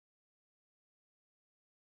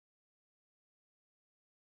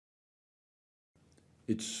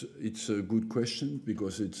It's a good question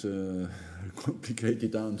because it's a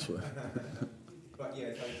complicated answer. But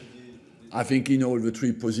yeah, so I think in all the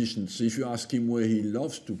three positions, if you ask him where he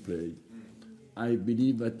loves to play, I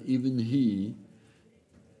believe that even he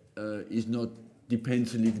is not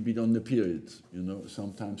depends a little bit on the period. You know,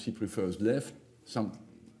 sometimes he prefers left.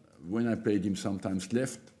 When I played him, sometimes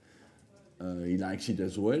left. He likes it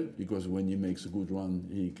as well because when he makes a good run,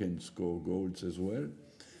 he can score goals as well.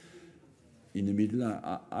 In the middle,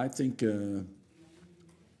 I think in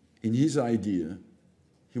his idea,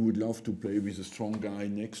 he would love to play with a strong guy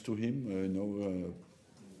next to him,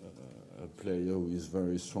 a player who is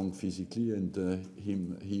very strong physically, and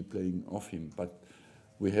he playing off him. But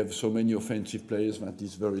we have so many offensive players that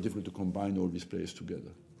it's very difficult to combine all these players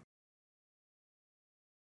together.